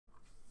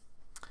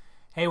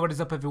Hey, what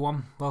is up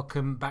everyone?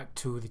 Welcome back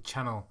to the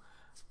channel.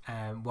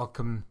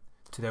 Welcome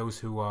to those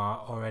who are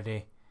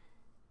already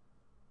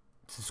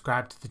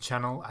subscribed to the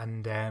channel,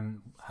 and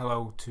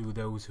hello to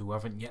those who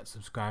haven't yet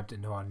subscribed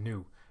and who are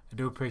new. I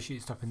do appreciate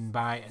you stopping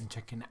by and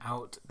checking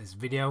out this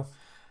video.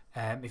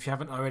 If you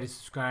haven't already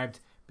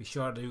subscribed, be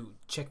sure to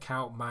check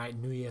out my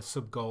New Year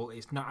sub goal.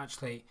 It's not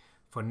actually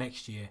for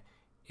next year,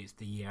 it's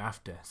the year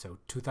after. So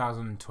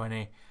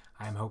 2020,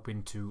 I'm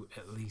hoping to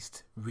at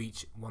least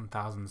reach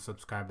 1,000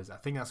 subscribers. I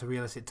think that's a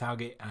realistic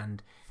target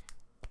and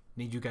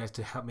need you guys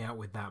to help me out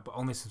with that. But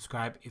only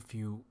subscribe if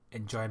you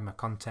enjoyed my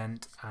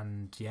content,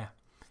 and yeah,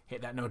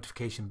 hit that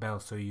notification bell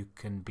so you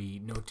can be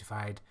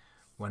notified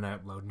when I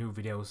upload new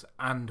videos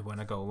and when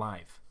I go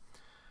live.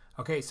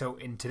 Okay, so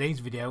in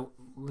today's video,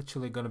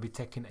 literally going to be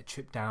taking a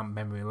trip down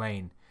memory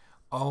lane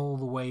all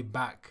the way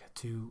back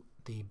to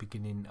the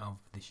beginning of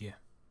this year.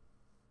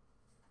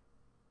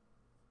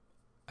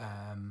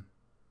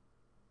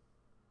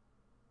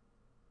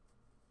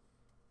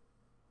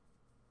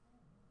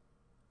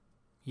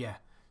 Yeah,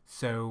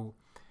 so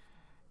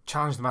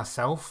challenged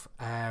myself.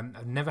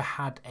 I've never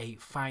had a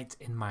fight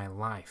in my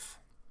life,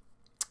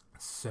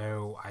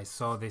 so I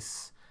saw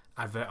this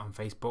advert on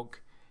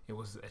Facebook. It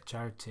was a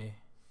charity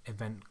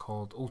event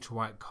called Ultra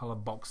White Collar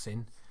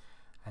Boxing,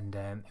 and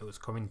it was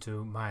coming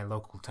to my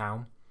local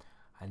town,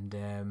 and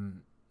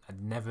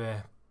I'd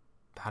never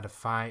had a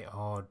fight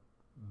or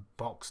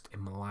boxed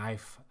in my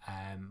life.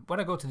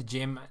 When I go to the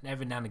gym,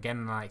 every now and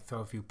again I like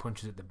throw a few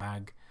punches at the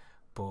bag,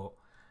 but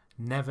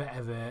never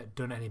ever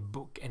done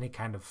any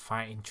kind of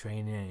fighting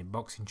training, any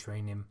boxing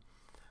training.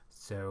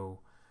 So,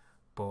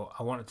 but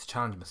I wanted to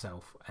challenge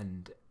myself,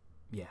 and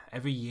yeah,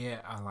 every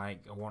year I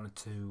wanted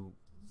to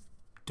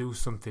do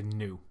something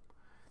new.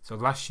 So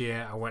last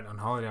year I went on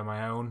holiday on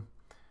my own.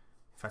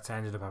 In fact, I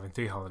ended up having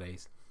 3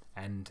 holidays,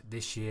 and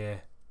this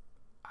year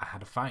I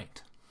had a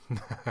fight.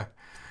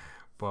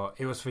 But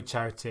it was for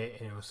charity,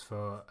 and it was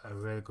for a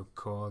really good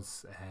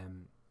cause.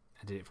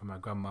 I did it for my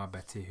grandma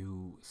Betty,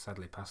 who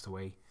sadly passed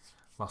away,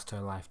 lost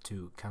her life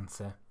to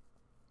cancer,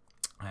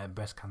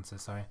 breast cancer,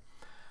 sorry.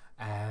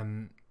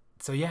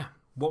 So yeah,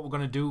 what we're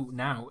going to do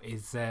now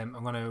is I'm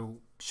going to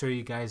show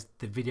you guys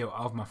the video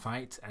of my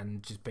fight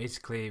and just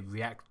basically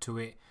react to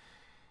it,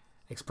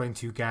 explain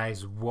to you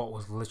guys what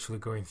was literally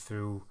going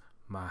through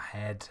my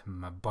head,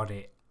 my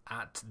body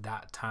at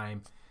that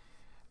time.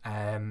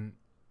 And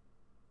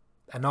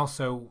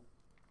also,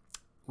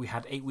 we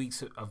had 8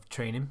 weeks of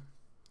training,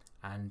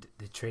 and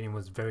the training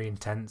was very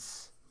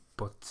intense,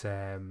 but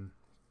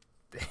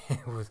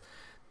it was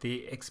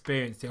the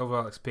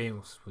overall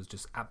experience was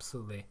just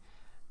absolutely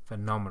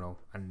phenomenal,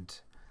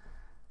 and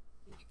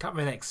you can't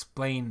really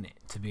explain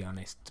it, to be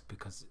honest,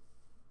 because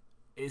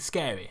it's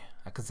scary.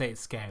 I could say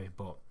it's scary,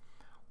 but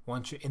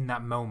once you're in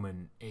that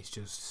moment, it's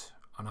just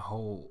on a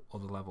whole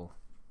other level.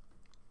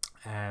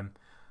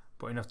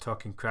 But enough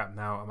talking crap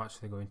now. I'm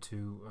actually going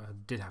to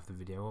did have the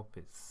video up.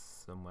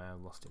 It's somewhere. I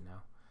lost it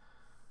now.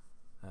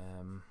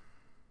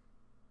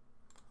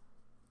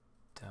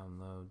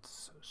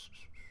 Downloads.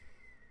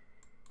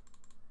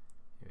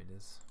 Here it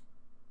is.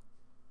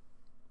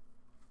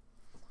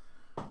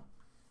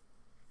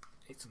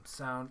 Need some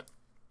sound.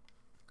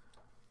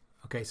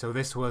 Okay, so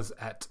this was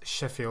at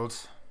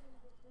Sheffield.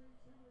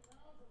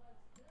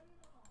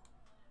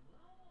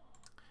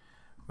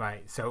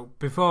 Right, so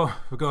before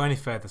we go any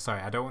further,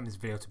 sorry, I don't want this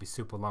video to be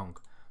super long,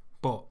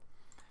 but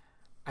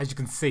as you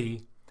can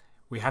see,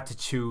 we had to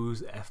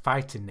choose a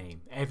fighting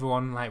name.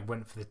 Everyone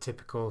went for the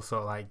typical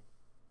sort of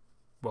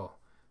well,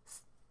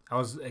 I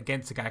was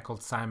against a guy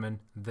called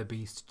Simon the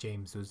Beast.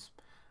 James was,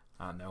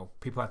 I don't know,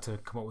 people had to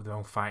come up with their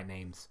own fight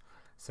names.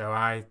 So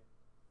I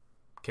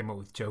came up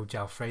with Joe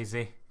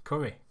Jalfrezi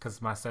Curry,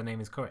 because my surname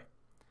is Curry.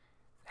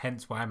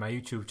 Hence why my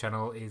YouTube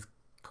channel is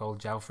called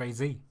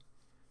Jalfrezi.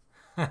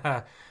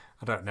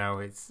 I don't know,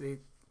 it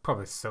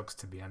probably sucks,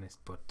 to be honest,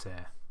 but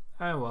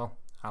oh well,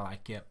 I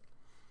like it.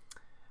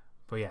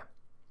 But yeah,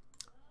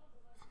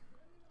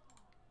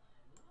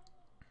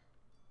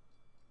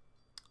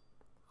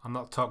 I'll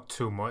not talk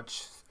too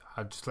much.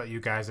 I'll just let you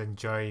guys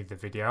enjoy the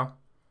video.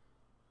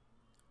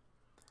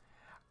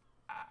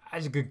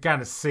 As you can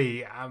kind of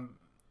see, I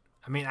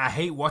mean, I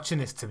hate watching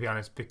this, to be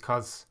honest,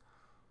 because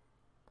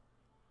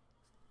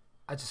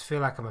I just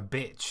feel like I'm a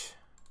bitch.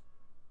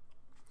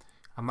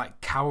 I'm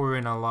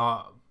cowering a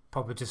lot.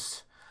 Probably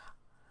just,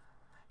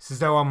 it's as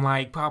though I'm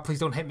oh, please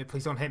don't hit me,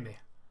 please don't hit me.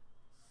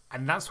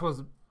 And that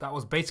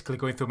was basically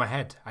going through my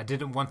head. I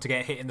didn't want to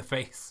get hit in the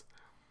face.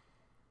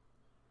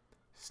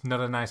 It's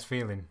not a nice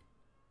feeling.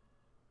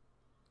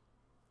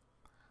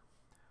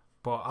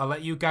 But I'll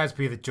let you guys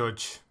be the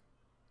judge.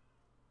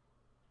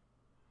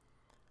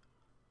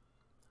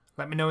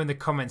 Let me know in the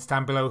comments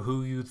down below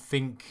who you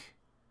think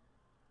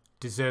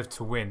deserved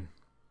to win.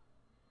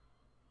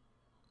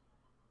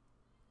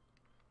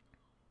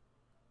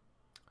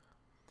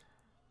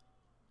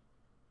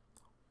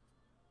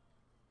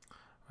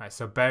 Right,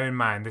 so bear in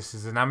mind, this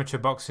is an amateur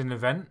boxing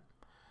event,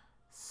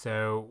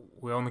 so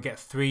we only get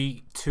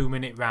 3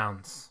 2-minute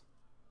rounds.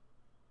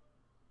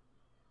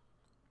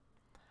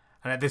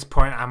 And at this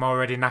point, I'm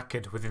already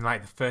knackered within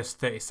like the first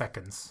 30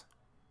 seconds.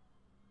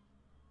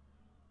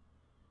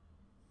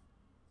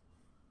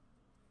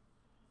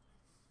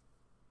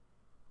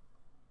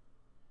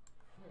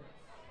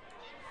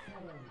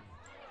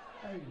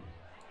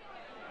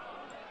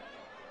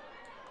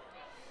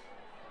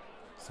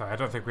 So I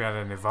don't think we had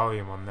any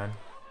volume on then.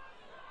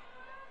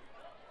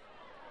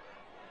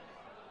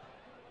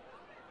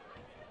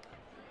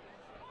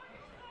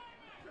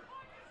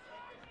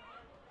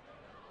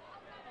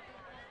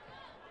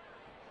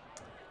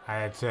 I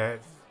had to...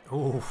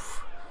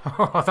 Oof.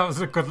 That was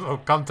a good little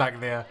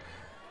contact there.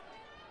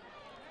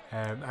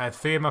 I had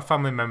 3 of my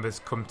family members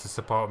come to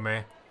support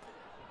me.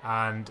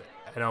 And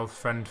an old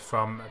friend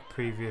from a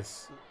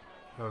previous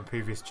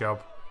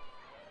job.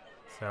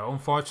 So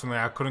unfortunately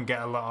I couldn't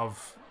get a lot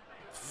of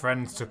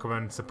friends to come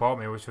and support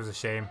me, which was a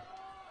shame.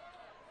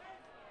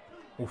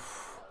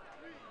 Oof.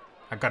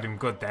 I got him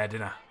good there,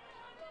 didn't I?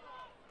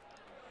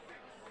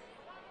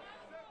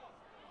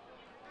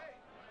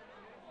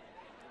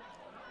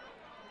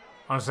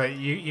 Honestly,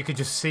 you could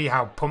just see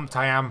how pumped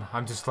I am.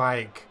 I'm just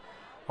like,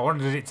 I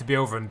wanted it to be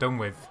over and done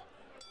with.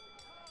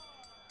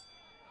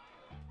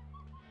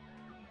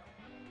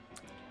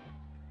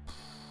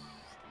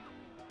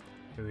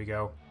 Here we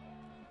go.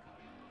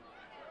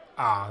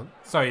 Ah,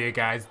 sorry you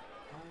guys.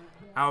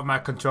 Out of my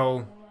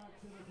control.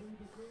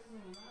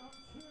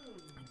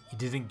 You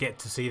didn't get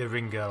to see the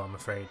ring girl, I'm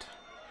afraid.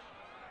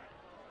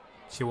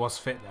 She was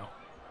fit though.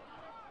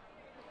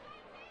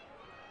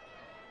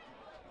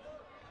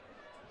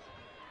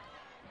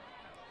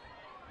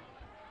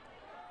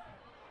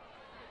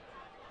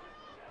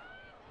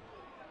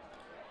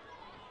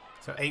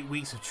 So 8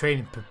 weeks of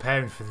training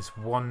preparing for this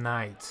one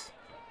night.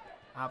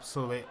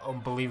 Absolutely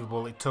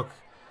unbelievable. It took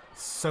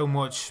so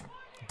much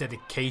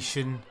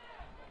dedication,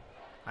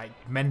 like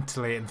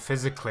mentally and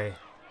physically.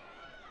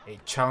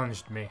 It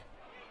challenged me.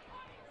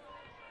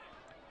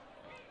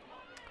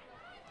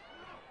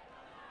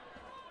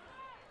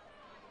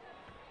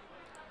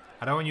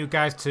 I don't want you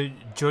guys to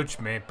judge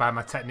me by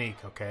my technique,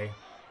 okay?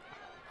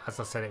 As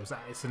I said,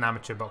 it's an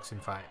amateur boxing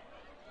fight.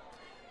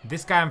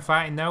 This guy I'm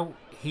fighting though,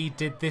 he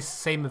did this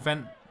same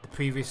event the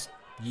previous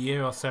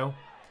year or so.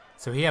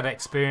 So he had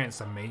experience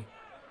than me.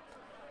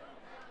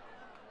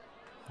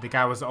 The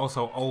guy was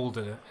also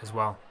older as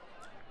well.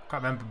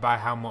 Can't remember by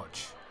how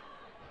much.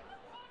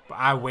 But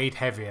I weighed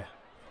heavier.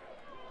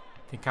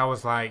 I think I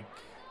was like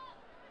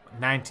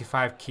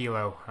 95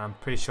 kilo. I'm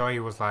pretty sure he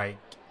was like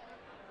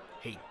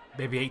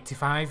maybe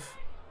 85.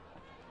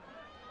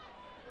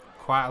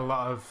 Quite a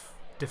lot of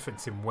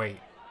difference in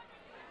weight.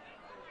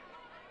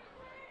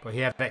 But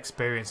he had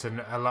experience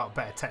and a lot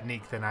better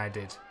technique than I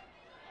did.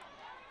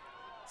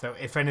 So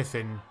if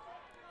anything,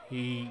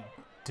 he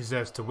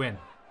deserves to win,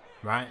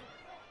 right?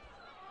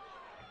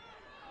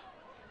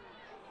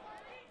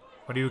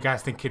 What are you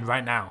guys thinking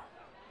right now?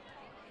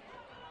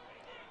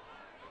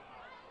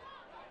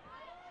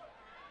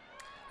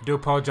 I do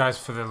apologise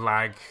for the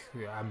lag.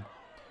 I'm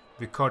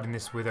recording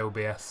this with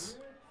OBS.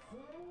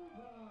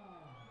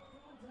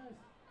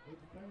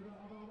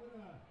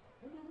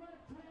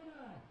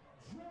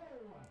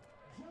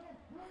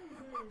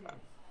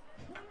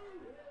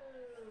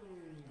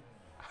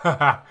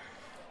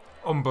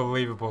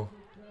 Unbelievable.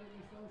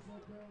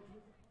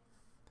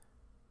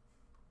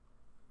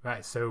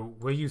 Right, so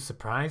were you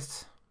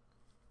surprised?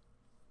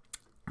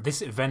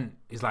 This event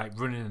is like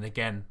running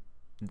again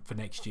for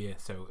next year,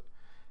 so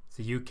it's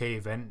a UK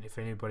event. If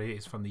anybody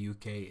is from the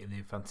UK and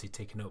they fancy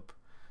taking up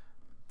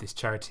this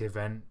charity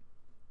event,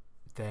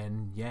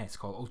 then yeah, it's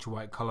called Ultra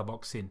White Collar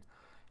Boxing.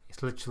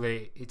 It's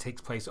literally, it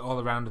takes place all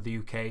around the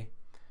UK.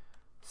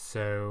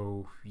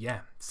 So yeah,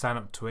 sign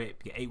up to it.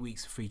 You get 8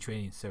 weeks of free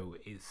training. So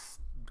it's,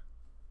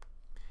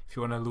 if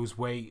you want to lose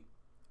weight,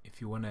 if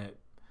you want to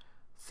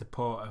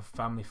support a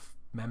family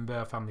member,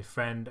 a family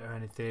friend or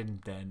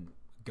anything, then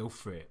go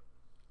for it.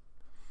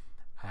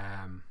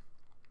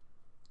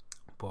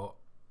 But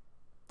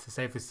to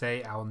safely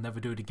say, I'll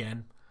never do it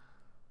again.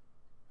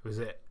 It was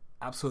an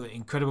absolutely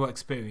incredible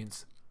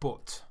experience,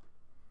 but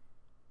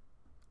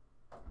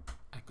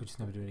I could just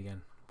never do it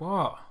again.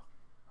 What?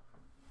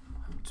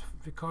 I'm just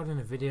recording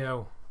a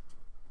video.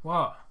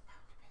 What?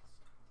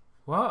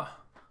 What?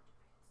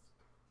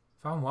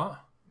 Found what?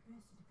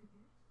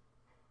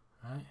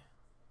 Right.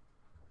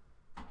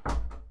 You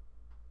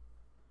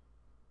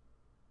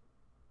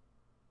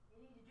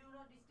need a do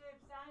not disturb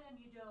sign on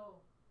your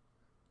door.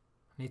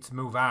 I need to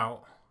move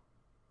out.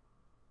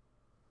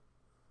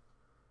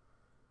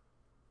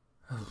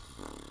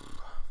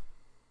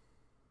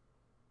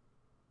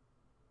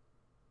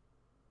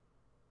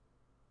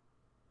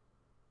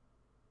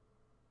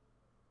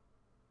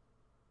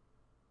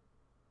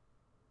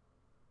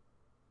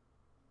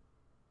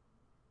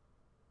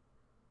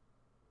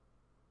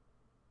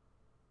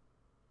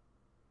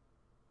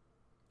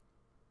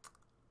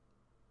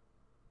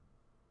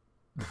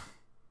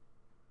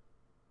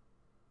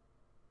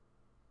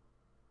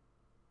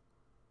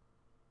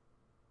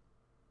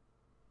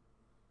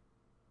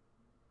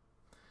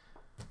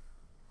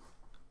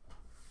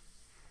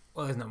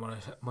 well, there's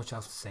not much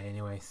else to say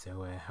anyway,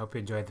 so hope you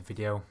enjoyed the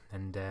video,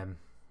 and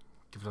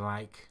give it a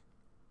like,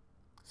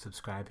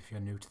 subscribe if you're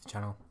new to the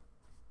channel.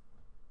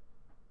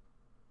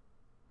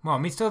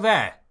 Mom, he's still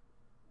there?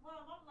 Well,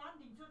 I'm not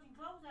landing, sorting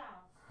clothes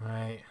out.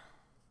 Right.